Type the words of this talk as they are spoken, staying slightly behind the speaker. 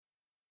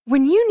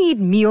When you need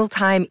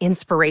mealtime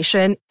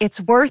inspiration,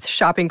 it's worth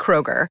shopping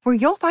Kroger, where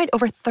you'll find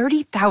over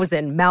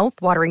 30,000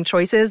 mouth-watering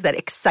choices that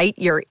excite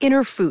your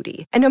inner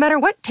foodie. And no matter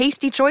what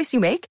tasty choice you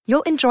make,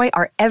 you'll enjoy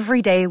our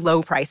everyday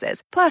low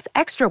prices, plus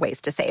extra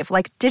ways to save,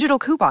 like digital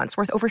coupons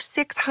worth over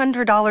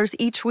 $600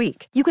 each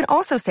week. You can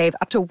also save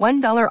up to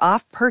 $1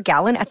 off per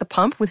gallon at the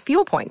pump with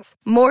fuel points.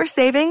 More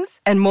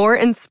savings and more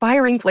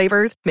inspiring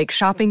flavors make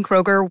shopping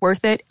Kroger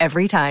worth it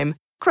every time.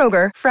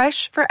 Kroger,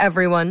 fresh for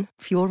everyone.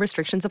 Fuel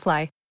restrictions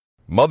apply.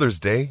 Mother's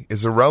Day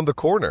is around the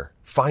corner.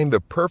 Find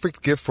the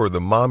perfect gift for the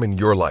mom in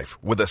your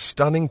life with a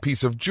stunning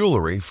piece of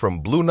jewelry from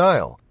Blue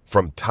Nile.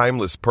 From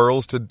timeless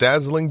pearls to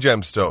dazzling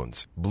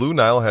gemstones, Blue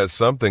Nile has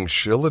something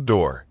she'll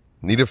adore.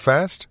 Need it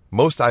fast?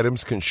 Most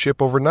items can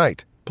ship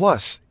overnight.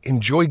 Plus,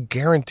 enjoy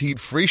guaranteed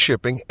free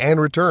shipping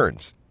and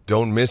returns.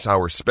 Don't miss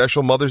our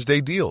special Mother's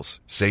Day deals.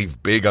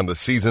 Save big on the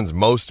season's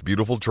most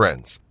beautiful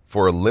trends.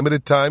 For a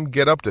limited time,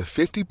 get up to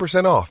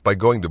 50% off by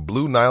going to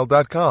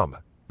BlueNile.com.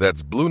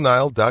 That's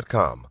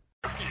BlueNile.com.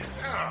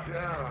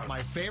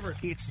 My favorite.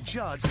 It's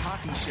Judd's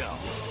Hockey Show.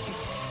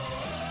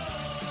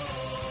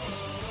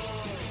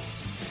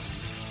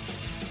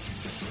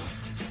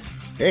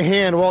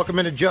 Hey, and welcome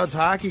into Judd's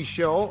Hockey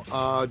Show.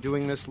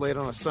 Doing this late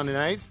on a Sunday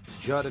night.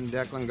 Judd and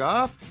Declan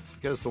Goff,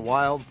 because the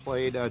Wild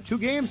played 2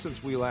 games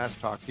since we last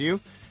talked to you.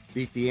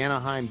 Beat the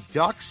Anaheim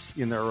Ducks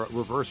in their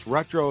reverse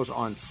retros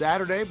on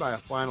Saturday by a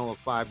final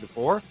of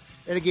 5-4.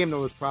 In a game that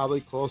was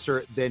probably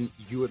closer than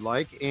you would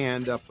like,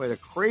 and played a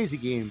crazy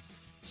game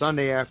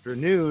Sunday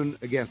afternoon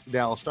against the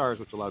Dallas Stars,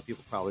 which a lot of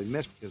people probably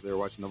missed because they were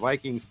watching the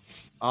Vikings.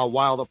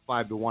 Wild up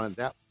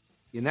 5-1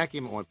 in that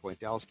game at one point.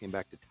 Dallas came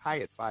back to tie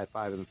it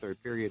 5-5 in the third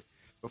period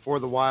before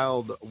the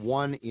Wild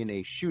won in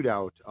a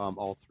shootout.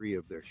 All 3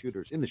 of their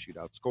shooters in the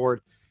shootout scored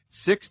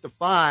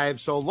 6-5.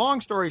 So long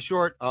story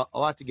short, a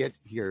lot to get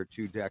here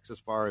to Dex as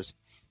far as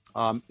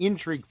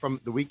intrigue from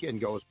the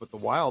weekend goes. But the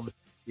Wild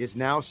is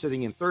now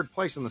sitting in third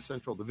place in the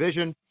Central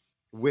Division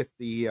with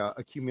the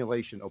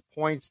accumulation of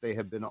points. They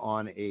have been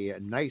on a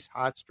nice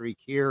hot streak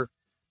here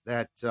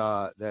that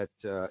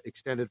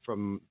extended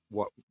from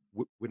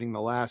winning the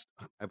last,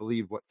 I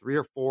believe, 3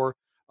 or 4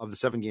 of the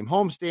 7-game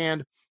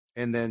homestand,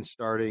 and then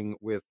starting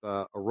with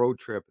a road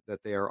trip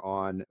that they are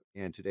on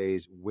and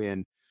today's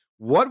win.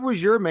 What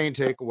was your main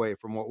takeaway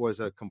from what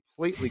was a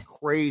completely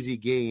crazy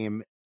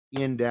game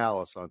in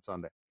Dallas on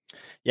Sunday?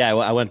 Yeah,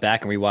 I went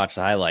back and rewatched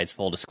the highlights.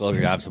 Full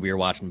disclosure, obviously, we were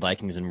watching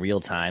Vikings in real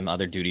time,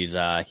 other duties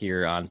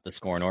here on the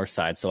Score North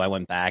side. So I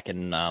went back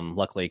and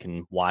luckily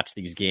can watch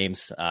these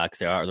games because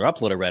they're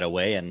uploaded right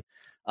away. And,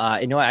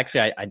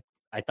 actually,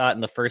 I thought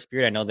in the first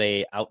period, I know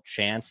they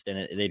outchanced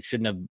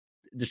and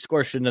the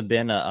score shouldn't have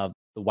been the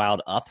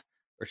Wild up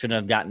or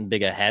shouldn't have gotten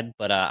big ahead.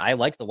 But I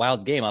liked the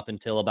Wild's game up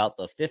until about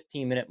the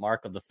 15-minute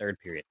mark of the third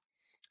period.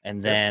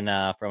 And then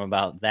from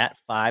about that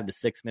 5 to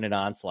 6 minute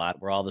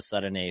onslaught, where all of a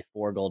sudden a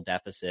 4-goal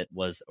deficit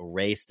was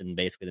erased in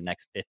basically the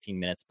next 15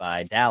 minutes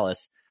by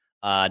Dallas,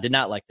 did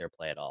not like their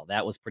play at all.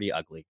 That was pretty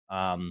ugly.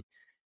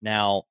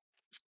 Now,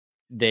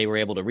 they were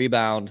able to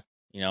rebound,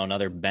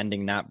 another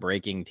bending, not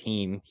breaking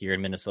team here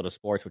in Minnesota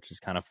sports, which is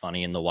kind of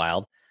funny in the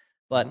Wild.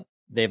 But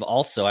they've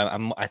also,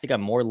 I think I'm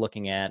more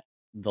looking at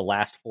the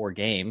last 4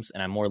 games,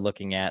 and I'm more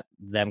looking at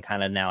them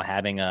kind of now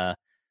having a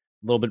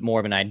little bit more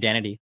of an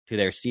identity to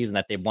their season,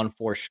 that they've won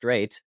 4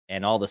 straight,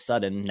 and all of a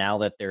sudden, now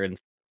that they're in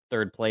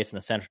third place in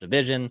the Central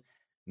Division,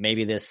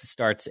 maybe this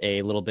starts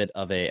a little bit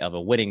of a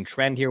winning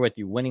trend here with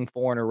you winning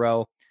 4 in a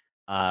row,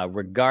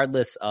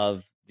 regardless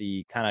of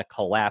the kind of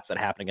collapse that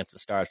happened against the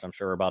Stars, which I'm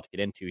sure we're about to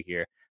get into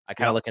here. I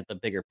kind of look at the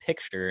bigger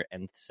picture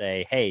and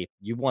say, hey,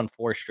 you've won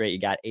 4 straight, you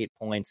got 8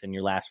 points in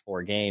your last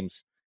 4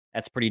 games.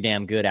 That's pretty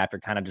damn good after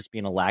kind of just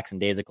being a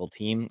lackadaisical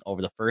team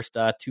over the first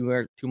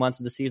 2 months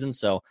of the season.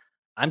 So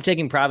I'm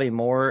taking probably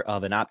more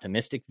of an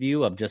optimistic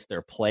view of just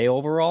their play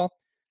overall.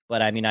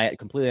 But, I mean, I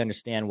completely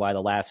understand why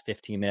the last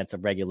 15 minutes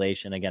of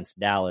regulation against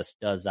Dallas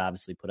does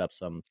obviously put up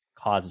some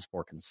causes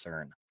for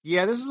concern.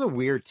 Yeah, this is a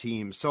weird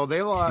team. So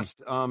they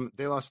lost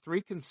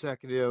 3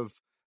 consecutive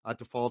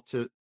to fall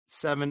to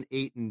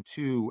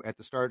 7-8-2 at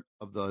the start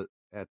of the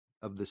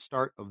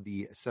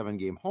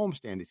 7-game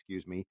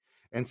homestand,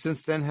 and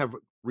since then have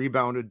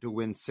rebounded to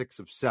win 6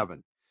 of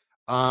 7.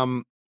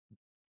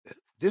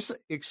 This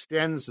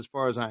extends, as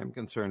far as I'm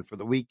concerned, for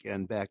the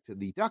weekend back to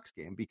the Ducks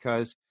game,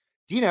 because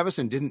Dean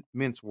Evason didn't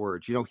mince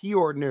words. He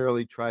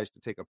ordinarily tries to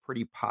take a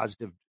pretty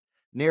positive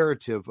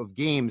narrative of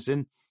games,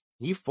 and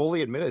he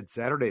fully admitted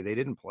Saturday they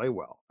didn't play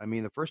well. I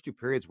mean, the first 2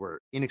 periods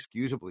were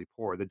inexcusably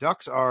poor. The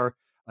Ducks are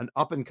an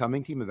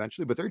up-and-coming team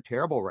eventually, but they're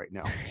terrible right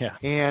now. Yeah.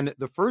 And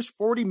the first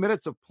 40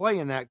 minutes of play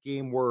in that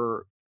game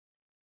were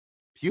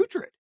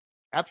putrid,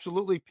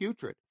 absolutely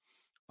putrid.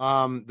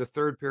 The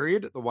third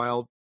period, the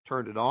Wild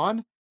turned it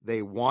on.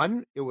 They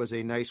won. It was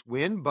a nice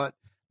win, but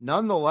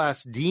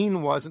nonetheless,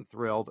 Dean wasn't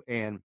thrilled,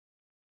 and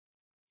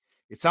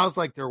it sounds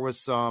like there was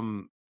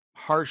some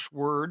harsh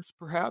words,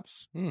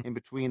 perhaps, in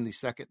between the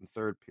second and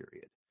third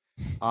period.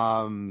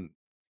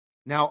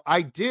 Now,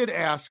 I did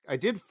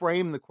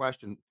frame the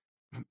question,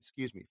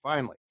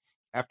 finally,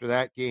 after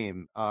that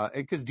game,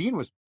 because Dean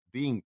was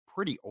being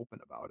pretty open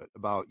about it,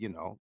 about,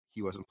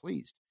 he wasn't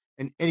pleased.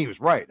 And he was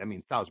right. I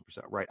mean, 1,000%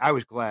 right. I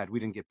was glad we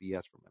didn't get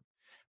BS from him.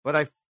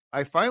 But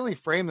I finally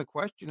framed the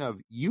question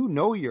of,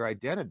 your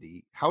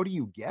identity. How do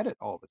you get it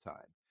all the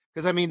time?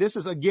 Because, I mean, this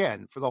is,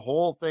 again, for the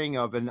whole thing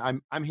of, and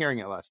I'm hearing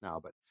it less now,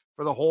 but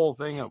for the whole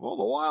thing of, well,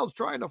 the Wild's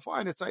trying to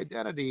find its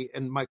identity.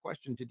 And my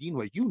question to Dean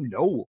was,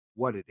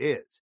 what it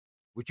is.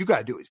 What you got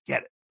to do is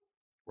get it,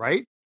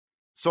 right?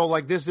 So,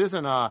 like, this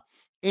isn't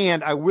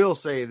and I will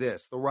say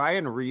this, the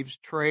Ryan Reaves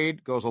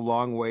trade goes a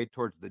long way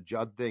towards the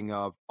Judd thing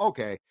of,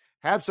 okay,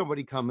 have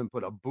somebody come and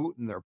put a boot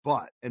in their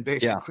butt and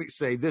basically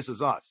say, this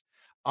is us.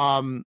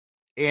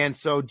 And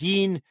so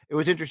Dean, it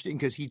was interesting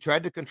because he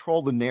tried to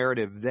control the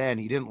narrative then.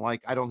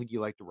 I don't think he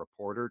liked a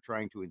reporter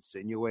trying to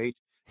insinuate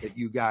that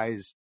you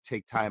guys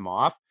take time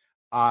off.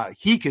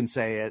 He can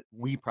say it.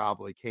 We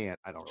probably can't.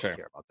 I don't really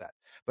care about that.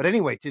 But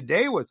anyway,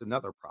 today was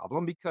another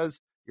problem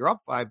because you're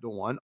up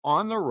 5-1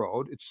 on the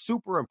road. It's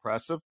super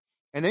impressive.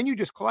 And then you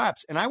just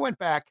collapse. And I went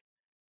back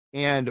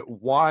and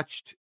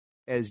watched,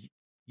 as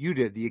you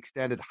did, the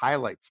extended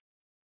highlights.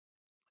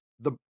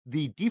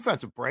 The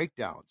defensive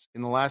breakdowns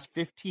in the last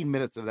 15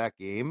 minutes of that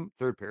game,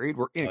 third period,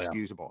 were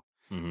inexcusable.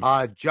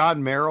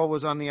 John Merrill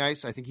was on the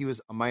ice. I think he was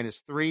a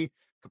 -3.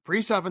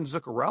 Kaprizov and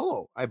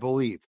Zuccarello, I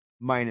believe,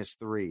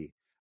 -3.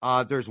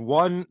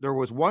 There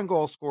was one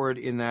goal scored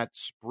in that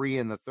spree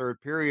in the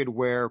third period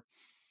where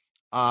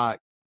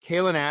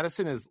Kalen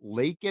Addison is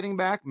late getting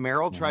back.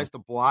 Merrill tries to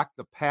block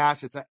the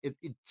pass. It's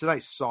a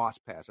nice sauce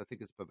pass. I think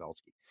it's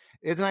Pavelski.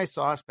 It's a nice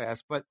sauce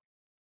pass, but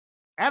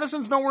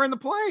Addison's nowhere in the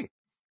play.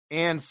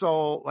 And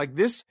so, like,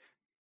 this,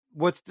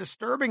 what's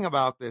disturbing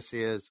about this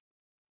is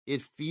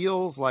it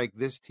feels like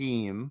this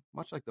team,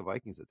 much like the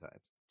Vikings at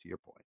times, to your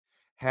point,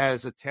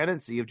 has a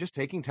tendency of just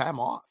taking time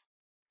off.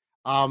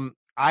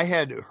 I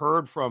had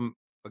heard from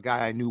a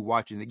guy I knew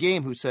watching the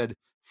game who said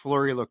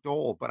Fleury looked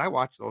old, but I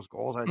watched those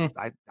goals.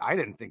 I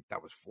didn't think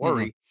that was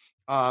Fleury.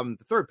 The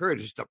third period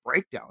is just a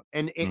breakdown.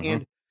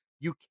 And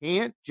you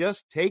can't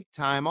just take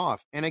time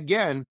off. And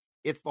again,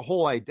 it's the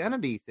whole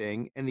identity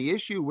thing. And the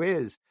issue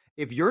is,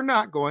 if you're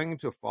not going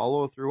to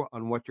follow through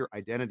on what your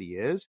identity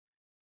is,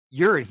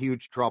 you're in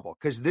huge trouble.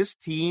 Because this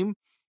team,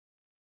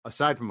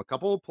 aside from a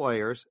couple of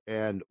players,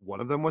 and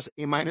one of them was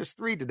a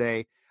 -3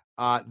 today,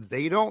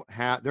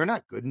 they're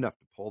not good enough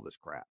to pull this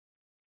crap.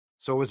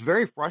 So it was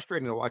very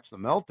frustrating to watch the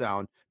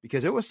meltdown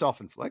because it was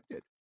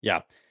self-inflicted.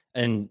 Yeah.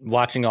 And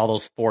watching all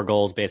those 4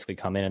 goals basically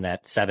come in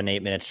that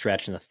 7-8 minute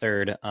stretch in the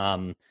third,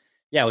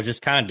 it was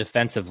just kind of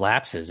defensive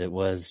lapses. It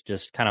was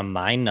just kind of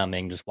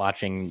mind-numbing just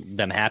watching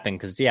them happen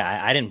because,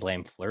 I didn't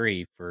blame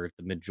Fleury for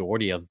the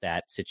majority of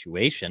that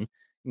situation.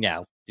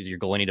 Now, does your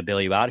goalie need to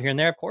bail you out here and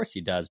there? Of course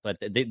he does. But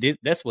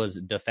this was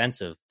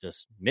defensive,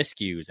 just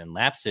miscues and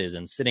lapses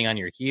and sitting on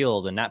your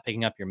heels and not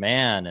picking up your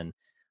man. And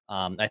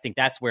I think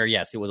that's where,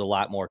 yes, it was a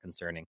lot more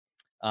concerning.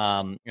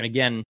 And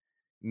again,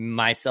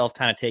 myself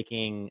kind of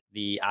taking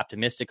the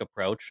optimistic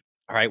approach.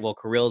 All right, well,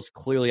 Kirill's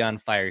clearly on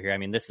fire here. I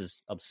mean, this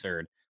is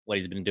absurd what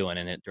he's been doing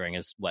in it during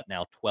his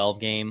 12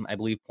 game, I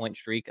believe, point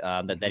streak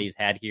that he's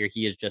had here.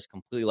 He is just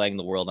completely lighting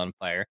the world on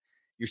fire.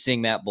 You're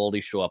seeing Matt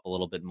Boldy show up a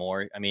little bit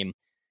more. I mean,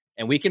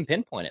 and we can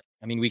pinpoint it.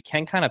 I mean, we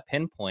can kind of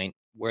pinpoint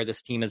where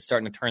this team is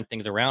starting to turn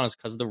things around is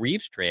because of the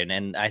Reaves trade.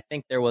 And I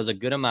think there was a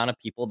good amount of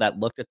people that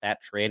looked at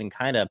that trade and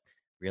kind of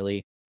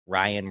really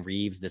Ryan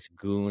Reaves, this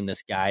goon,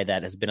 this guy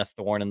that has been a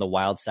thorn in the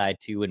Wild side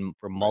too, and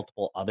for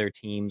multiple other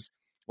teams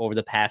over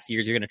the past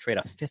years. You're going to trade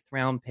a 5th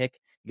round pick,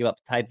 give up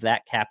type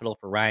that capital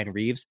for Ryan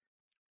Reaves.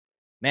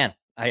 Man,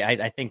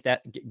 I think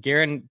that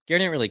Guerin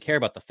didn't really care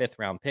about the 5th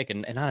round pick,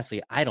 and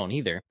honestly, I don't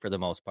either for the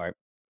most part.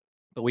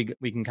 But we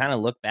can kind of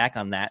look back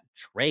on that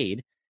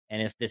trade,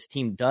 and if this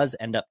team does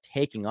end up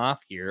taking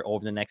off here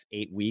over the next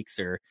 8 weeks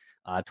or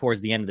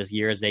towards the end of this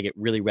year as they get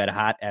really red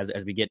hot as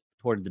we get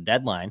toward the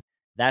deadline,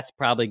 that's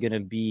probably going to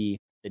be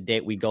the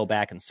date we go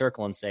back and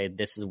circle and say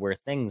this is where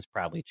things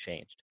probably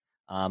changed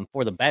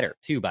for the better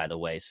too, by the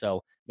way.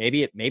 So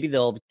maybe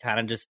they'll kind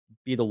of just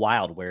be the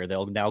Wild where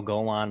they'll now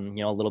go on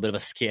a little bit of a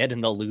skid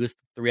and they'll lose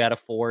 3 out of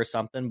 4 or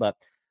something. But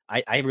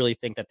I really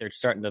think that they're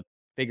starting to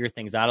figure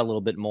things out a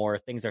little bit more.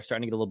 Things are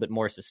starting to get a little bit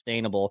more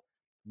sustainable.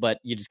 But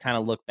you just kind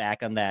of look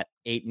back on that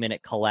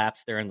 8-minute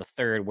collapse there in the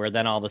third, where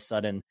then all of a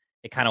sudden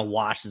it kind of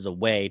washes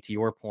away, to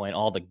your point,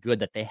 all the good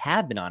that they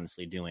have been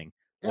honestly doing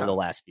over the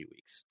last few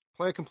weeks.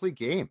 Play a complete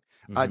game.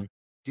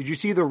 Did you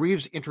see the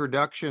Reaves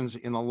introductions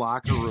in the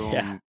locker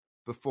room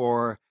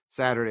before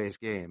Saturday's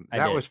game?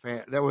 That was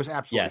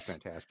absolutely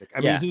fantastic. I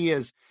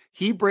mean,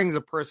 he brings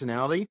a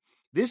personality.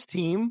 This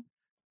team,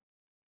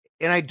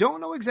 and I don't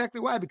know exactly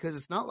why, because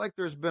it's not like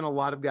there's been a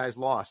lot of guys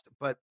lost,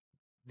 but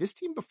this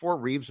team before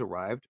Reaves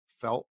arrived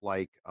felt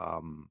like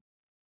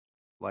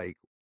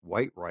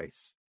white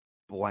rice,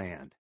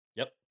 bland.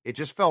 Yep. It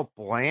just felt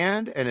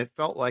bland, and it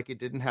felt like it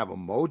didn't have a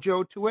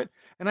mojo to it,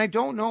 and I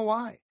don't know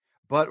why.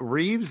 But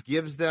Reaves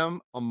gives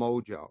them a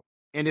mojo.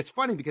 And it's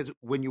funny because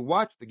when you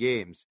watch the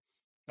games,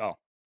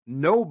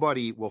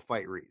 nobody will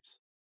fight Reaves.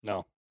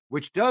 No.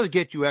 Which does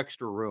get you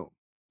extra room.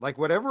 Like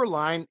whatever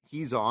line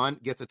he's on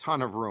gets a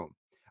ton of room.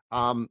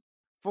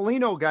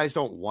 Foligno guys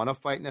don't want to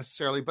fight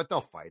necessarily, but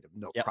they'll fight him,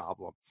 no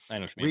problem. I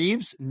know what you mean.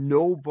 Reeves,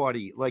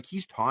 nobody, like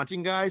he's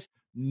taunting guys.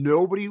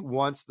 Nobody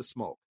wants the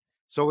smoke.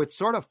 So it's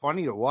sort of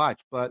funny to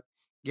watch. But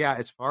yeah,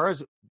 as far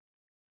as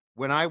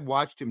when I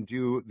watched him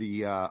do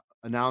the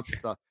announce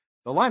the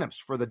lineups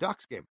for the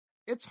Ducks game,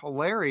 it's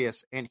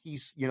hilarious. And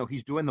he's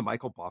doing the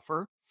Michael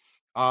Buffer.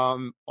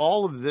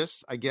 All of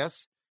this, I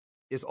guess,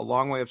 is a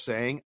long way of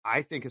saying,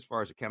 I think as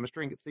far as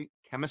the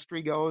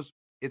chemistry goes,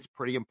 it's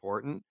pretty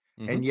important.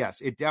 Mm-hmm. And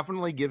yes, it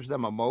definitely gives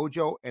them a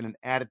mojo and an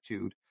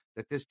attitude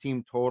that this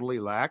team totally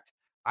lacked.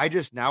 I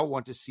just now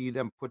want to see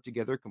them put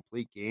together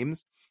complete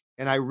games.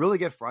 And I really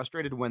get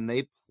frustrated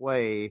when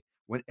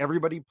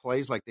everybody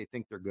plays like they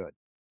think they're good.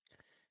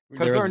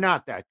 Because they're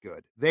not that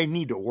good. They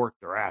need to work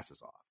their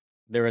asses off.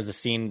 There was a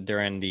scene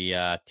during the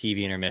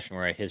TV intermission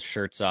where his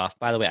shirt's off.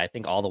 By the way, I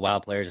think all the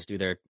Wild players just do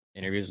their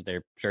interviews with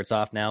their shirts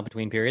off now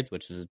between periods,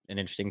 which is an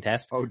interesting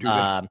test. Oh, do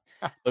they?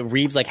 But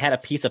Reeves had a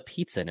piece of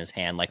pizza in his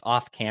hand,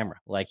 off camera.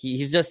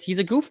 He's a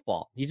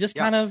goofball. He's just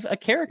kind of a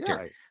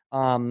character.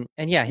 Yeah.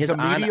 And yeah, he's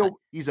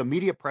a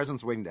media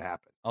presence waiting to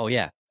happen. Oh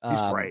yeah,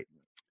 he's great.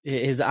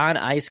 His on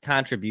ice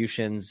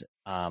contributions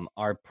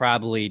are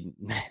probably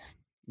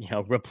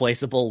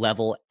replaceable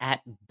level at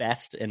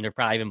best, and they're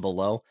probably even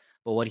below.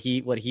 But what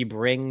he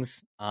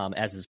brings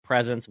as his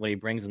presence, what he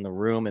brings in the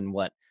room, and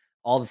what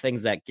all the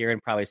things that Guerin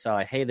probably saw,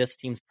 hey, this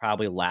team's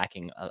probably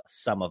lacking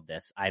some of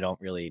this. I don't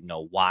really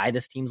know why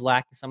this team's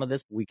lacking some of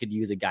this, but we could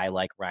use a guy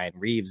like Ryan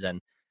Reeves. And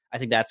I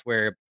think that's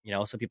where,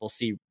 some people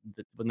see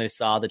when they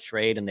saw the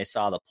trade and they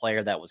saw the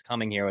player that was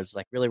coming here, was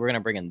like, really, we're going to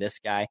bring in this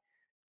guy.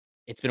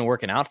 It's been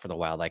working out for the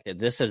Wild.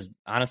 This has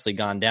honestly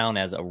gone down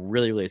as a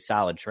really, really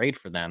solid trade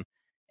for them.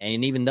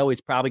 And even though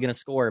he's probably going to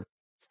score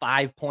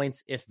 5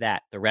 points, if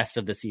that, the rest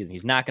of the season,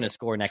 he's not going to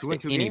score next to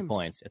any games.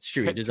 Points. It's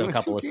true. He did a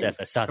couple assists.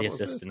 I saw the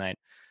assist tonight.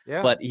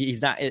 Yeah. But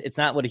he's not. It's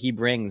not what he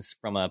brings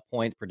from a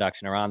point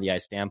production or on the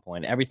ice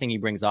standpoint. Everything he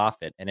brings off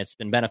it, and it's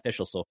been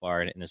beneficial so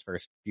far in his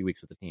first few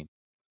weeks with the team.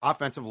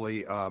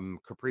 Offensively,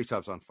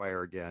 Kaprizov's on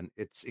fire again.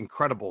 It's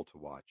incredible to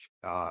watch.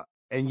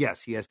 And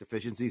yes, he has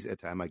deficiencies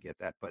at time. I get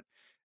that, but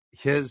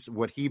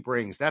what he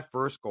brings, that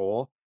first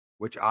goal,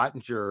 which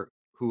Ottinger,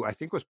 who I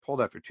think was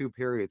pulled after 2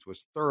 periods,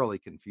 was thoroughly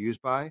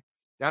confused by.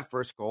 That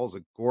first goal is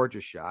a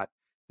gorgeous shot.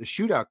 The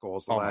shootout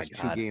goals the last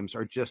 2 games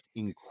are just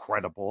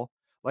incredible.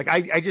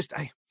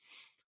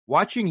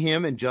 Watching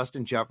him and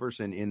Justin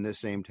Jefferson in the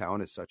same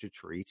town is such a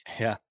treat.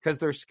 Yeah. Because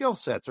their skill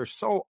sets are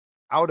so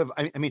out of,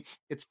 I mean,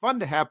 it's fun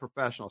to have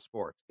professional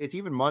sports. It's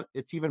even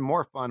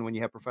more fun when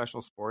you have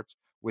professional sports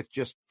with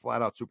just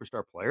flat out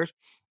superstar players.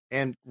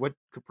 And what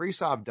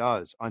Kaprizov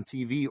does on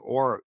TV,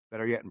 or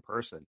better yet in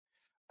person,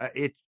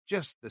 it's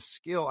just the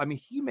skill. I mean,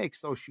 he makes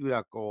those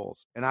shootout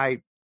goals. And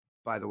I,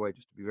 by the way,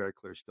 just to be very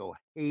clear, still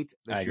hate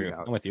the shootout. Agree.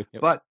 I'm with you.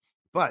 Yep.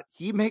 But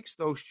he makes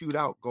those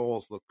shootout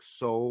goals look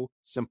so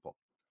simple.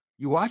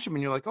 You watch him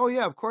and you're like, oh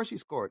yeah, of course he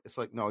scored. It's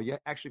like, no, you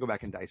actually go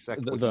back and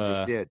dissect what he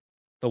just did.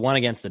 The one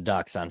against the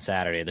Ducks on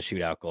Saturday, the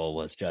shootout goal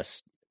was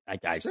just, I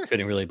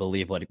couldn't really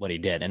believe what he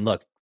did. And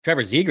look,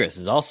 Trevor Zegras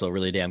is also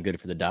really damn good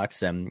for the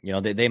Ducks. And,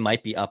 they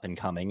might be up and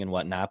coming and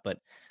whatnot, but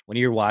when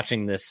you're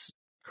watching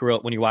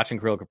Kirill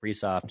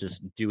Kaprizov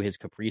just do his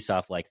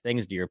Kaprizov-like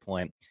things, to your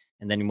point,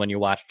 and then when you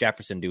watch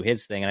Jefferson do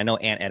his thing, and I know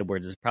Ant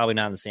Edwards is probably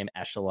not in the same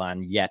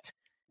echelon yet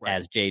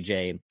as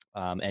JJ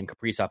and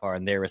Kaprizov are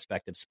in their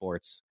respective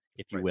sports,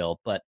 if you will,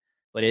 but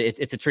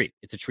it's a treat.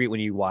 It's a treat when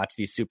you watch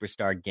these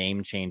superstar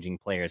game-changing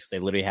players. They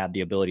literally have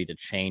the ability to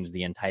change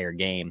the entire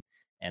game.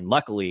 And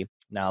luckily,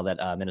 now that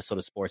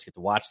Minnesota sports get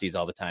to watch these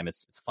all the time,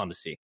 it's fun to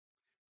see.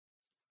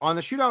 On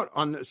the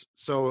shootout,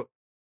 so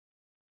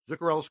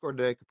Zuccarello scored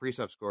today,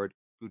 Kaprizov scored,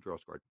 Gaudreau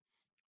scored.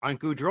 On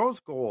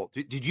Gaudreau's goal,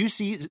 did you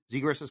see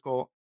Zegras'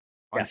 goal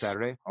on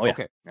Saturday? Oh, yeah.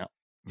 Okay. Yeah.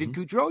 Did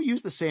Gaudreau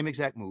use the same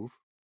exact move?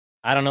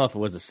 I don't know if it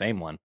was the same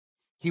one.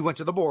 He went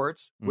to the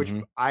boards, which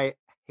I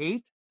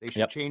hate. They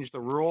should change the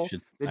rule.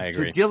 I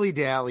agree. The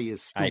dilly-dally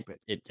is stupid.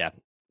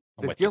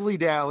 The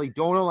dilly-dally,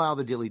 don't allow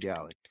the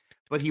dilly-dally.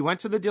 But he went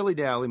to the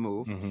dilly-dally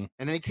move, and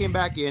then he came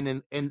back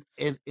in, and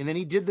then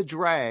he did the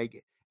drag.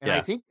 And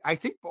I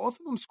think both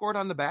of them scored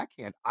on the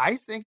backhand. I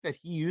think that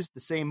he used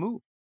the same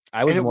move.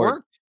 It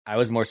worked. I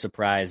was more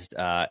surprised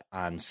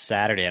on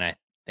Saturday, and I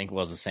think it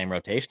was the same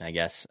rotation, I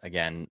guess,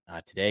 again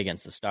today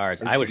against the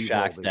Stars. I was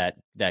shocked that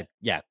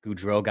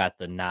Gaudreau got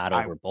the nod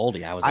over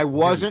Boldy. I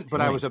wasn't, but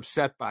I was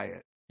upset by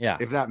it. Yeah.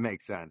 If that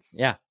makes sense.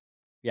 Yeah.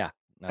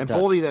 And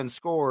Boldy then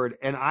scored,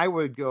 and I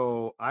would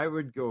go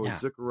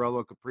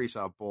Zuccarello,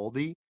 Kaprizov,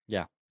 Boldy.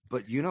 Yeah.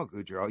 But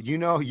Gaudreau. You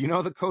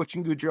know the coach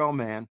in Gaudreau,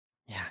 man.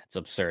 Yeah, it's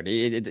absurd.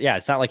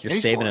 It's not like you're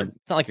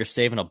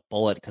saving a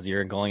bullet because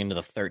you're going into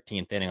the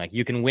 13th inning. Like,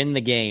 you can win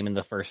the game in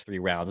the first 3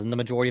 rounds, and the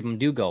majority of them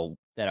do go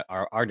that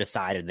are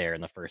decided there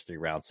in the first 3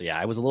 rounds. So yeah,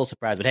 I was a little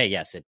surprised, but hey,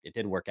 yes, it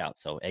did work out.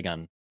 So egg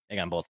on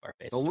both of our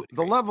faces.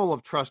 The level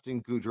of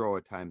trusting Gaudreau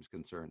at times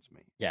concerns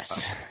me.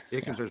 Yes,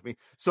 it concerns me.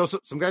 So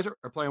some guys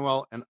are playing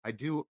well, and I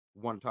do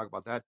want to talk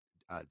about that.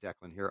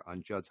 Declan here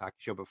on Judd's Hockey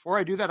Show. Before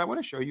I do that, I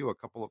want to show you a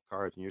couple of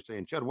cards. And you're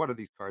saying, Judd, what are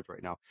these cards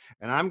right now?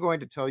 And I'm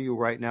going to tell you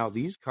right now,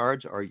 these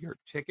cards are your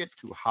ticket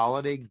to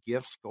holiday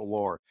gifts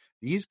galore.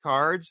 These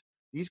cards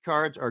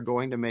are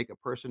going to make a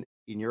person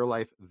in your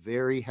life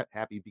very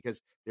happy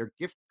because they're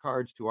gift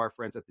cards to our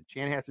friends at the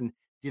Chanhassen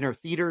Dinner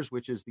Theaters,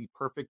 which is the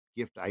perfect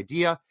gift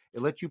idea.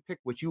 It lets you pick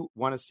what you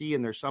want to see,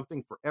 and there's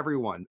something for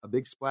everyone. A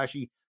big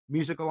splashy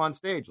musical on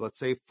stage, let's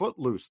say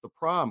Footloose, The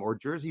Prom, or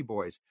Jersey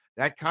Boys.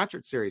 That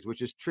concert series,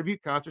 which is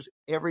tribute concerts,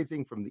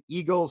 everything from the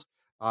Eagles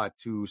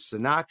to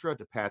Sinatra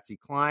to Patsy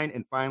Cline,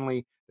 and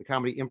finally the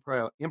comedy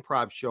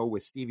improv show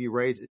with Stevie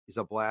Ray is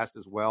a blast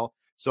as well.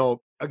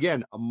 So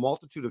again, a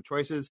multitude of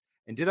choices.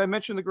 And did I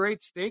mention the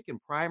great steak and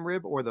prime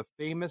rib or the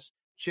famous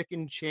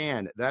Chicken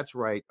Chan? That's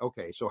right.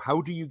 Okay, so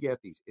how do you get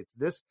these? It's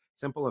this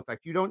simple. In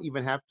fact, you don't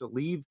even have to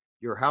leave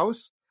your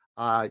house.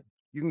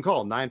 You can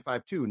call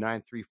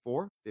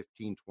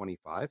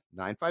 952-934-1525,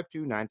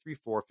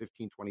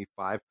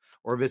 952-934-1525,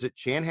 or visit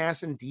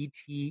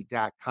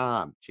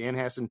chanhassendt.com,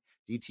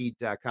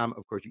 chanhassendt.com.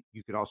 Of course,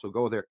 you can also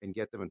go there and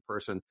get them in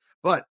person.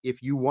 But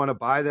if you want to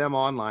buy them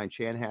online,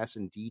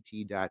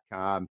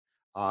 chanhassendt.com,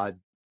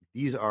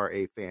 these are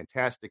a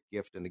fantastic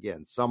gift. And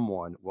again,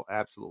 someone will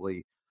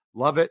absolutely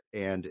love it.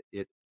 And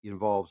it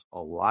involves a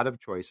lot of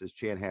choices,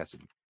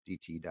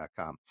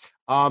 chanhassendt.com.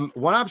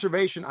 One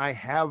observation I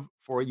have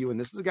for you, and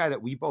this is a guy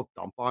that we both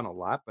dump on a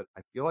lot, but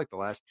I feel like the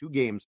last two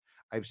games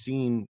I've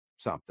seen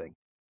something,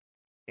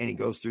 and he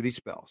goes through these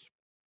spells.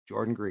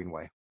 Jordan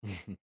Greenway.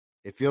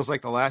 It feels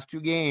like the last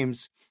two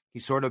games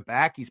he's sort of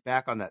back. He's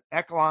back on that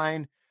Eck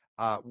line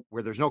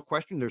where there's no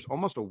question. There's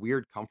almost a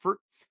weird comfort.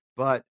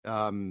 But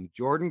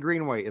Jordan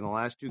Greenway in the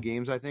last two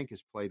games, I think,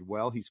 has played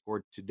well. He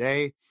scored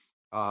today.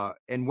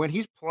 And when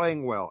he's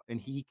playing well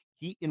and he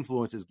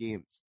influences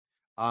games,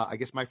 I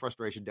guess my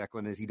frustration,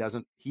 Declan, is he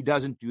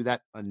doesn't do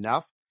that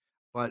enough.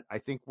 But I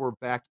think we're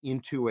back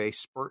into a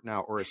spurt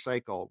now, or a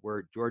cycle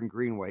where Jordan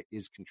Greenway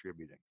is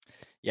contributing.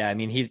 Yeah, I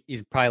mean, he's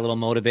probably a little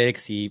motivated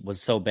because he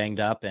was so banged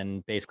up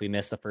and basically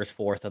missed the first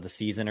fourth of the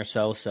season or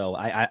so. So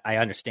I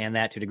understand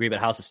that to a degree, but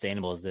how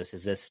sustainable is this?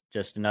 Is this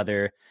just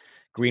another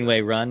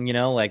Greenway run,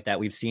 like that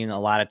we've seen a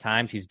lot of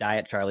times? He's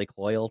diet Charlie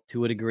Coyle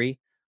to a degree.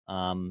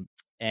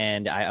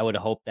 And I would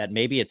hope that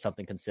maybe it's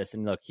something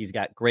consistent. Look, he's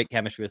got great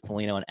chemistry with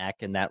Foligno and Eck,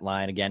 and that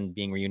line again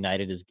being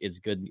reunited is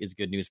good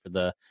news for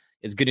the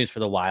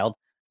Wild.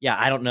 Yeah,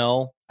 I don't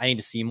know. I need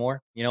to see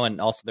more, and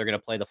also they're going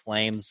to play the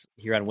Flames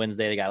here on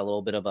Wednesday. They got a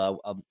little bit of a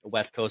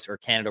West Coast or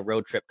Canada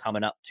road trip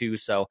coming up too.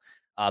 So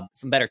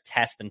some better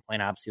tests than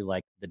playing obviously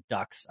like the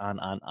Ducks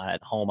on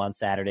at home on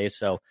Saturday.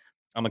 So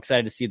I'm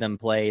excited to see them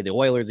play the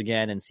Oilers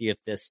again and see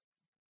if the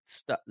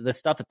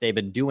stuff that they've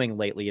been doing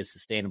lately is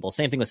sustainable.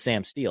 Same thing with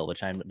Sam Steele,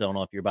 which I don't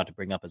know if you're about to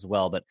bring up as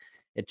well, but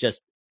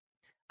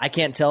I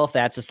can't tell if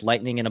that's just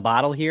lightning in a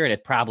bottle here, and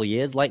it probably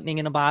is lightning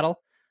in a bottle.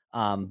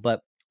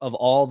 But of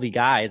all the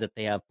guys that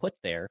they have put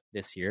there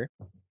this year,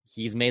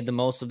 he's made the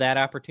most of that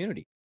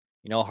opportunity.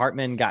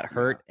 Hartman got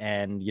hurt,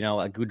 and,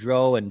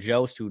 Goudreau and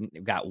Jost, who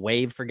got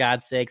waived for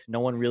God's sakes,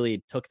 no one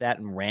really took that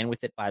and ran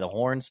with it by the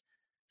horns.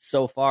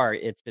 So far,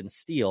 it's been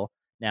Steele.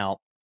 Now,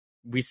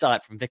 we saw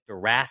it from Victor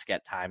Rask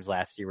at times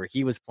last year where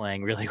he was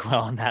playing really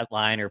well on that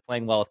line, or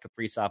playing well with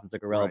Kaprizov and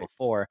Zuccarello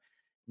before.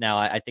 Now,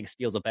 I think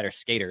Steele's a better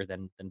skater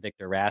than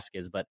Victor Rask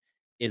is, but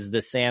is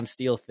the Sam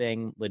Steele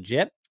thing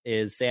legit?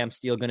 Is Sam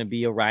Steele going to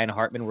be a Ryan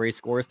Hartman where he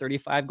scores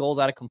 35 goals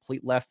out of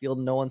complete left field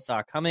no one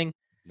saw coming?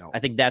 No. I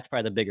think that's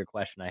probably the bigger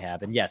question I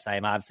have. And yes, I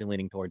am obviously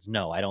leaning towards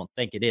no. I don't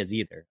think it is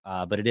either.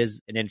 But it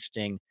is an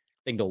interesting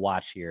thing to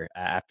watch here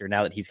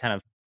now that he's kind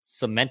of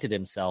cemented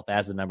himself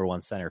as the number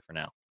one center for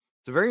now.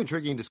 It's a very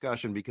intriguing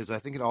discussion because I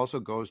think it also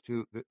goes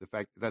to the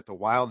fact that the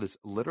Wild is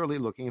literally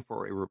looking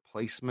for a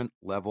replacement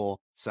level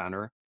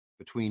center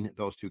between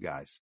those two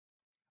guys.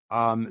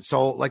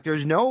 So like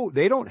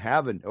they don't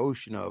have a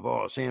notion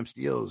of, Sam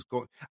Steele is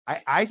going.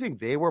 I think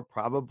they were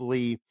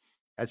probably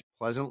as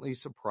pleasantly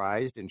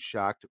surprised and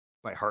shocked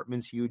by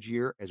Hartman's huge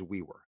year as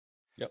we were.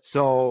 Yep.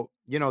 So,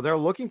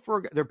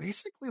 they're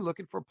basically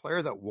looking for a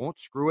player that won't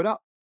screw it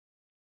up.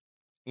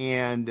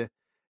 And,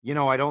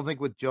 I don't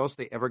think with Jost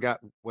they ever got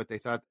what they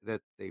thought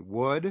that they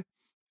would.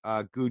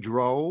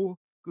 Goudreau,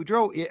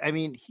 I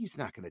mean, he's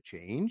not going to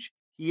change.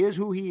 He is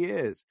who he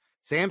is.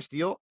 Sam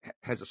Steele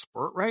has a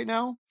spurt right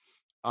now.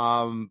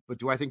 But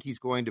do I think he's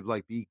going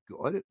to be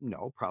good?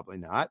 No, probably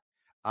not.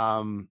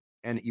 And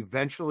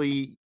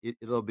eventually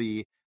it'll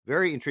be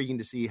very intriguing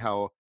to see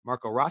how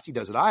Marco Rossi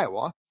does at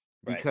Iowa,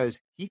 because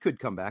he could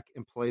come back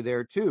and play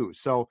there too.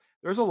 So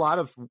there's a lot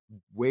of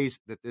ways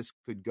that this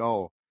could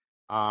go.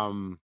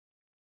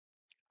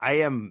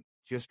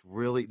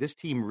 This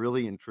team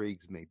really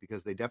intrigues me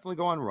because they definitely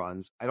go on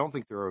runs. I don't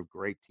think they're a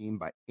great team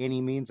by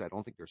any means. I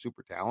don't think they're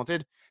super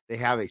talented. They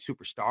have a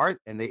superstar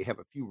and they have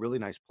a few really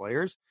nice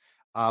players.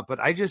 But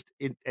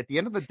at the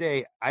end of the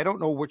day, I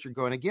don't know what you're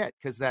going to get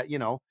because that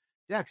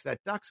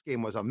Ducks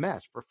game was a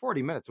mess. For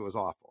 40 minutes, it was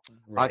awful.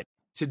 Right.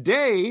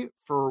 Today,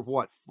 for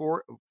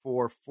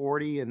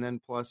 40 and then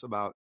plus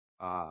about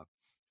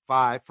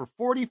 5, for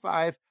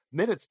 45,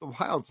 minutes, the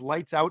Wild's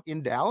lights out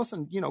in Dallas.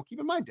 And, keep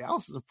in mind,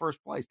 Dallas is in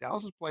first place.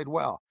 Dallas has played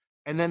well.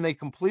 And then they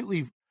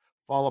completely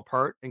fall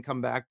apart and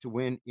come back to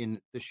win in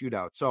the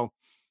shootout. So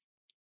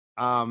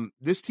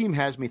this team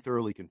has me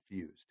thoroughly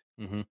confused.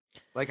 Mm-hmm.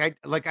 I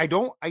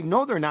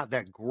know they're not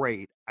that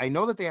great. I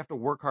know that they have to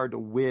work hard to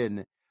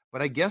win.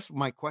 But I guess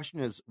my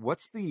question is,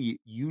 what's the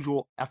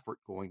usual effort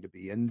going to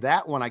be? And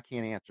that one I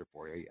can't answer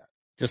for you yet.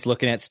 Just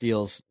looking at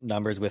Steele's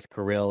numbers with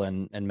Kirill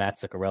and Matt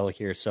Zuccarello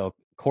here. So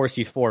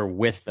Corsi 4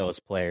 with those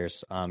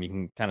players. You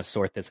can kind of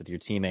sort this with your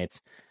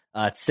teammates.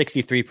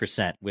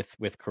 63%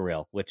 with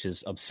Kirill, which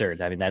is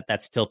absurd. I mean,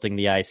 that's tilting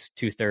the ice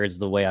 2/3 of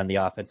the way on the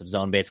offensive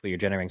zone. Basically, you're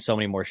generating so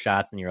many more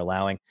shots than you're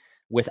allowing.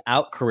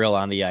 Without Kirill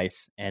on the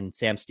ice, and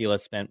Sam Steele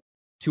has spent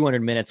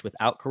 200 minutes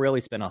without Kirill.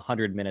 He spent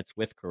 100 minutes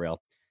with Kirill.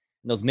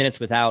 And those minutes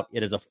without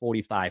it is a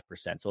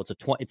 45%. So it's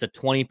a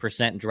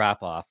 20%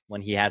 drop off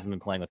when he hasn't been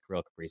playing with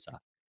Kirill Kaprizov.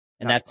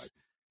 And that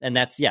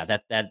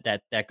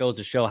goes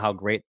to show how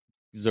great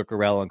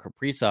Zuccarello and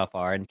Kaprizov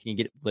are, and can you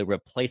get the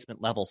replacement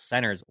level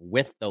centers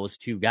with those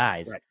two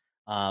guys? Right.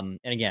 And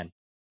again,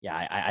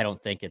 I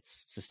don't think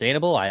it's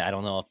sustainable. I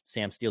don't know if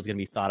Sam Steele's going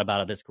to be thought about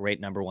as this great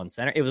number one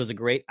center. It was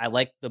I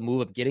like the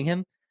move of getting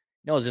him.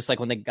 It was just like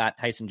when they got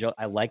Tyson Joe.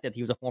 I like that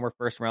he was a former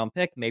first round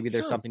pick. Maybe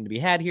there's something to be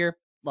had here.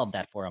 Love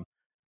that for him.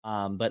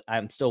 But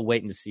I'm still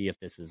waiting to see if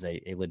this is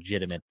a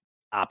legitimate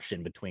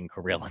option between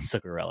Kirill and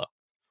Zuccarello.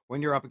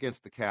 When you're up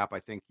against the cap,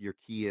 I think your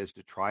key is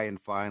to try and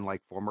find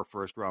like former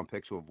first-round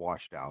picks who have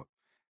washed out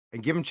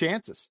and give them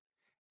chances.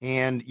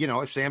 And,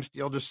 if Sam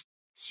Steele just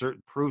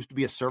proves to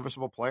be a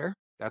serviceable player,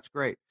 that's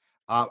great.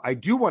 I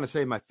do want to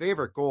say my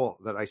favorite goal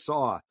that I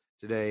saw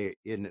today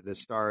in the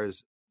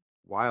Stars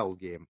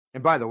Wild game.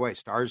 And by the way,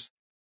 Stars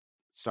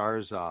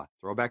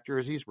throwback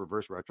jerseys,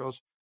 reverse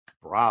retros,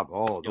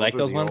 bravo. You like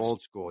those ones?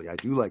 Old school. Yeah, I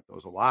do like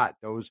those a lot.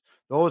 Those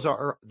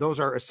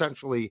are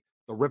essentially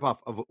the ripoff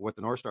of what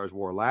the North Stars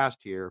wore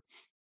last year.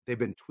 They've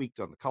been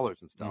tweaked on the colors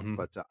and stuff,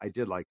 but I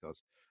did like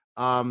those.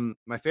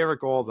 My favorite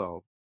goal,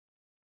 though,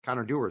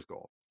 Connor Duer's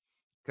goal,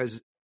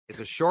 because it's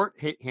a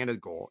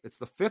short-handed goal. It's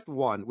the fifth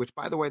one, which,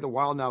 by the way, the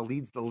Wild now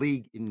leads the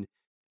league in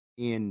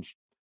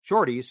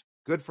shorties.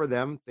 Good for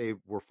them. They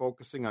were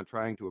focusing on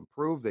trying to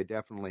improve. They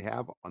definitely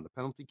have on the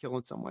penalty kill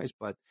in some ways,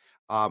 but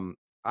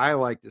I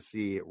like to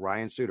see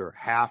Ryan Suter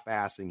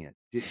half-assing it.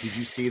 Did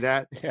you see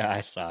that? Yeah,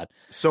 I saw it.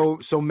 So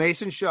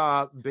Mason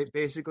Shaw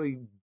basically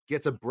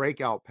gets a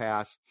breakout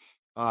pass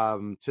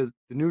to the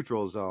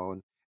neutral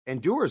zone,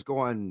 and Duer's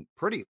going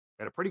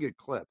at a pretty good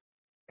clip.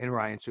 And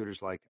Ryan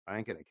Suter's like, I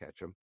ain't going to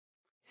catch him.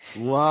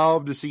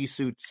 Love to see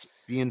Suits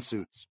being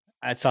Suits.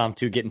 I saw him,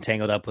 too, getting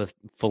tangled up with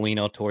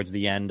Foligno towards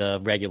the end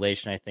of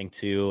regulation, I think,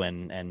 too.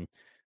 And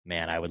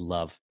man, I would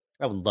love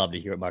to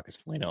hear what Marcus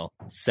Foligno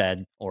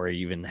said or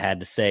even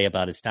had to say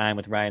about his time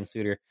with Ryan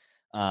Suter.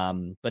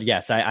 But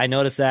yes, I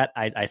noticed that.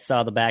 I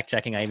saw the back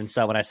checking. I even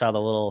saw when I saw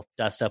the little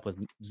dust up with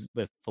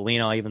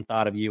Foligno, I even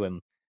thought of you and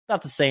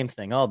thought the same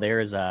thing. Oh,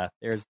 there's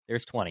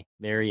 20.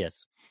 There he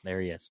is.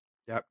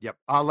 Yep.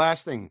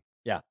 Last thing.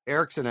 Yeah.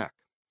 Eriksson Ek.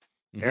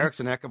 Mm-hmm.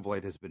 Eriksson Ek of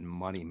late has been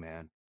money,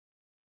 man.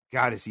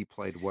 God, has he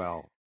played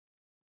well.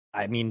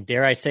 I mean,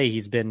 dare I say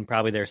he's been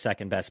probably their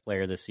second best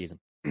player this season.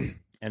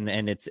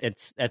 And it's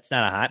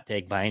not a hot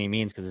take by any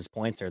means because his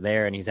points are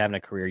there and he's having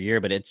a career year,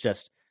 but it's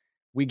just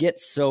we get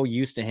so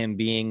used to him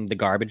being the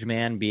garbage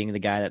man, being the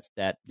guy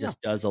that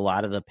just does a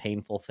lot of the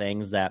painful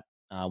things that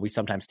we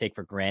sometimes take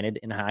for granted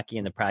in hockey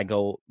and to probably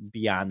go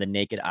beyond the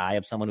naked eye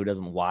of someone who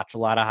doesn't watch a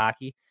lot of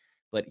hockey.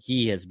 But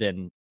he has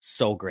been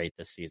so great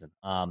this season.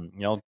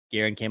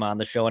 Guerin came on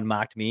the show and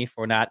mocked me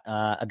for not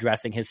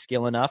addressing his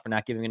skill enough or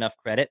not giving enough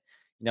credit.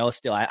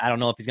 Still, I don't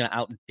know if he's going to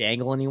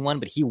out-dangle anyone,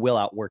 but he will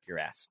outwork your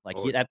ass.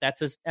 That's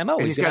his MO.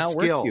 He's going to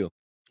outwork skill. You.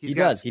 He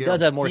does. He does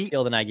have more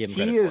skill than I give him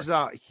credit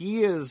for.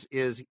 He's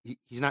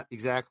not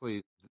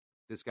exactly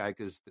this guy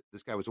because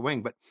this guy was a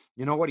wing, but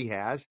you know what he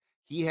has?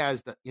 He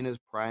has in his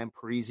prime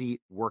Parise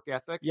work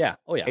ethic. Yeah.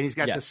 Oh, yeah. And he's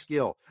got the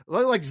skill.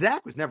 Like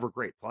Zach was never a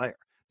great player.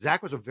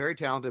 Zach was a very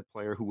talented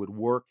player who would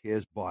work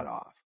his butt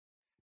off.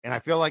 And I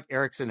feel like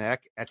Eriksson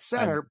Ek at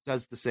center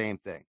does the same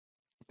thing.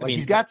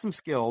 He's got some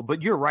skill,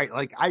 but you're right.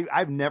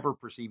 I've never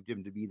perceived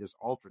him to be this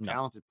ultra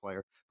talented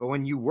player. But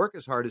when you work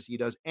as hard as he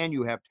does and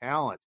you have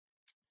talent,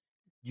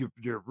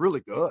 you're really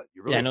good.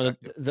 You're really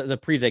the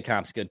Parise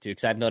comp's good too,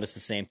 because I've noticed the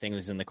same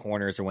things in the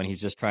corners or when he's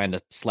just trying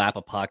to slap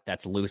a puck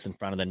that's loose in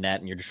front of the net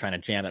and you're just trying to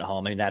jam it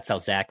home. I mean, that's how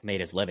Zach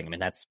made his living. I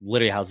mean, that's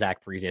literally how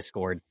Zach Parise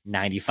scored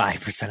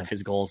 95% of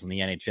his goals in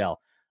the NHL.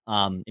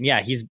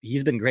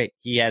 He's been great.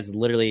 He has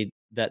literally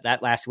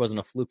that last year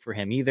wasn't a fluke for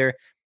him either.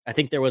 I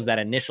think there was that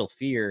initial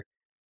fear.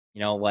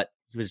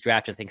 He was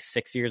drafted, I think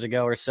 6 years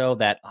ago or so,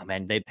 that,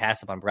 they'd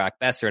pass up on Brock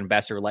Besser, and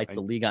Besser lights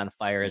the league on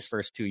fire his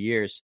first 2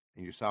 years.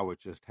 And you saw what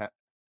just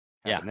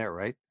happened there,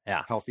 right?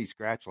 Yeah. Healthy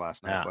scratch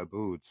last night by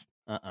Boots.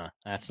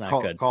 That's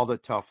not good. Called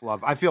it tough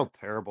love. I feel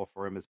terrible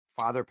for him. His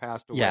father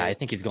passed away. Yeah, I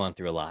think he's going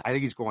through a lot.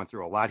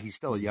 He's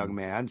still a young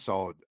man,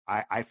 so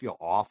I feel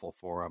awful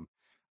for him.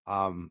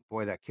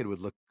 Boy, that kid would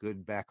look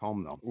good back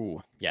home, though.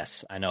 Ooh,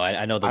 yes, I know.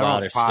 I know the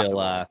Wild are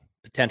still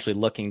potentially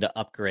looking to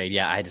upgrade,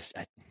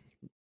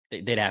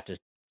 it'd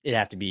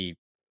have to be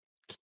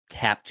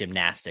cap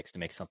gymnastics to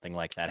make something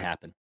like that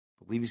happen.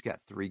 I believe he's got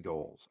 3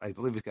 goals.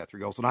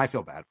 And I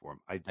feel bad for him.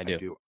 I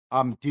do.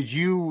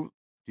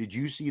 Did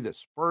you see the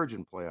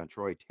Spurgeon play on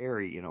Troy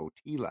Terry in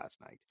OT last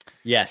night?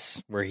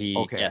 Yes, where he.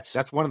 Okay, yes.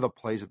 That's one of the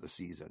plays of the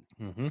season.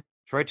 Mm-hmm.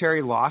 Troy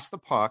Terry lost the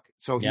puck,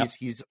 so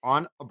he's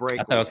on a break.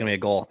 I thought it was going to be a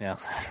goal. Yeah,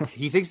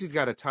 he thinks he's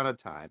got a ton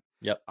of time.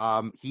 Yep.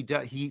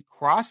 He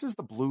crosses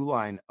the blue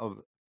line of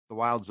the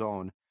Wild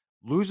zone,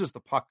 loses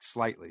the puck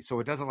slightly, so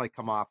it doesn't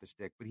come off his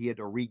stick, but he had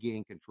to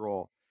regain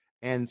control.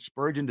 And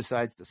Spurgeon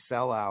decides to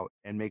sell out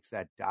and makes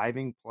that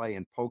diving play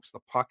and pokes the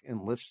puck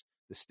and lifts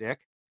the stick.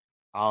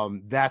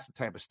 That's the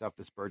type of stuff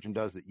that Spurgeon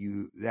does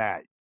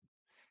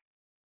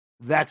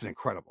that's an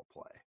incredible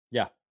play.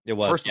 Yeah, it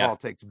was. First of all,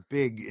 it takes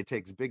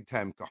big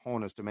time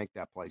cojones to make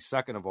that play.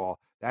 Second of all,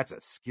 that's a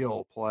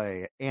skill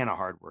play and a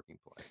hardworking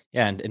play.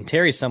 Yeah, and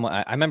Terry's somewhat.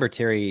 I remember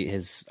Terry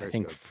Very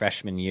good.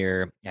 freshman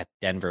year at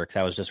Denver, because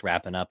I was just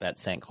wrapping up at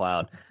St.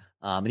 Cloud,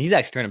 and he's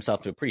actually turned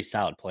himself to a pretty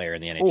solid player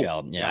in the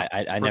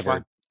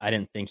NHL. I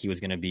didn't think he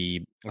was going to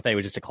be. I thought he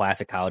was just a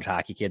classic college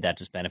hockey kid that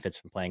just benefits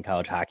from playing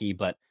college hockey.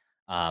 But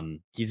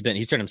he's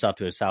turned himself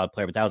to a solid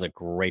player. But that was a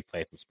great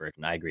play from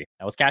Spurgeon. I agree.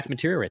 That was catch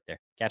material right there.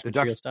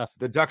 Material stuff.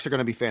 The Ducks are going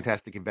to be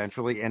fantastic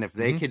eventually, and if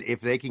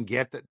they can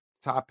get the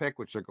top pick,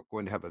 which they're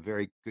going to have a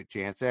very good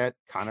chance at,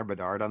 Connor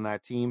Bedard on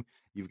that team.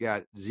 You've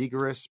got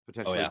Zegras,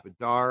 potentially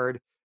Bedard.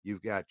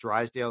 You've got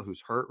Drysdale,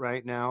 who's hurt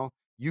right now.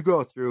 You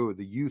go through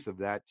the youth of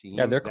that team.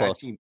 Yeah, they're close.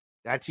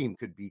 That team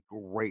could be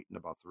great in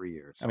about 3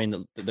 years. I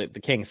mean, the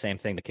Kings, same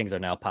thing. The Kings are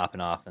now popping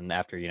off, and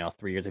after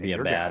 3 years of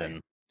being bad,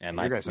 and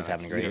he's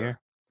having a great year.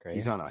 Great.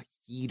 He's on a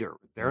heater.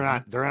 They're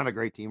not a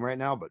great team right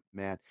now, but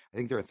man, I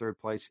think they're in 3rd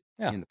place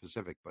in the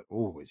Pacific. But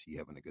is he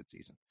having a good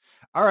season?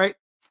 All right,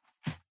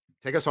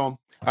 take us home.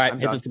 All right,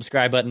 hit the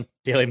subscribe button.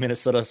 Daily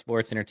Minnesota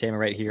Sports Entertainment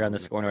right here on the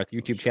Score North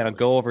YouTube channel.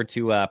 Go over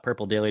to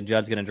Purple Daily.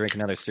 Judd's going to drink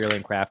another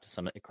Sterling Craft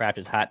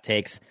his hot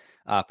takes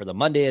for the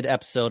Monday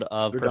episode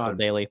of Purple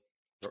Daily.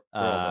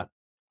 Yeah,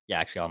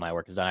 actually, all my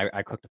work is done.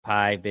 I cooked a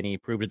pie. Vinny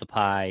approved of the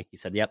pie. He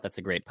said, "Yep, that's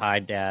a great pie,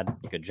 Dad.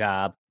 Good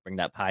job. Bring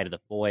that pie to the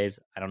boys."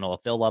 I don't know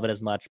if they'll love it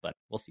as much, but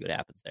we'll see what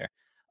happens there.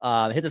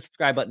 Hit the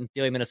subscribe button.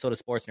 Daily Minnesota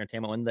Sports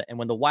Entertainment.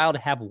 When the Wild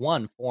have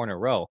won 4 in a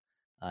row,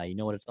 you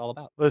know what it's all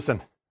about.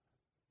 Listen,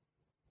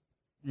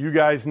 you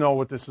guys know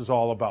what this is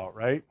all about,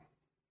 right?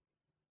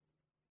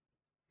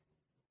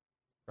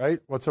 Right?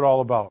 What's it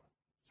all about?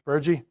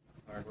 Spurgey?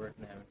 Hard work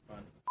and having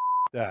fun.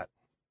 That.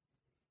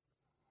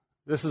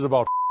 This is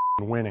about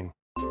winning.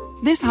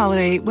 This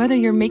holiday, whether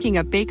you're making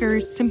a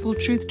Baker's Simple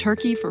Truth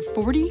turkey for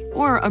 40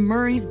 or a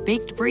Murray's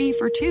Baked Brie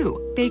for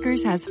 2,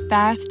 Baker's has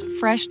fast,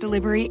 fresh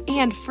delivery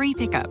and free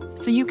pickup,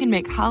 so you can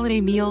make holiday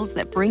meals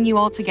that bring you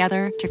all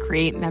together to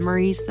create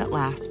memories that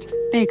last.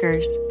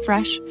 Baker's,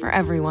 fresh for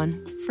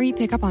everyone. Free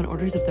pickup on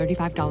orders of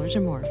 $35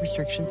 or more.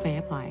 Restrictions may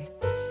apply.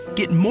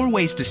 Get more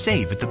ways to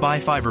save at the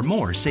Buy 5 or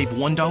More Save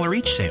 $1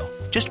 each sale.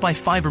 Just buy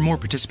 5 or more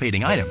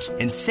participating items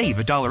and save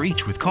 $1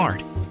 each with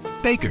card.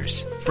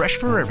 Baker's, fresh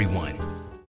for everyone.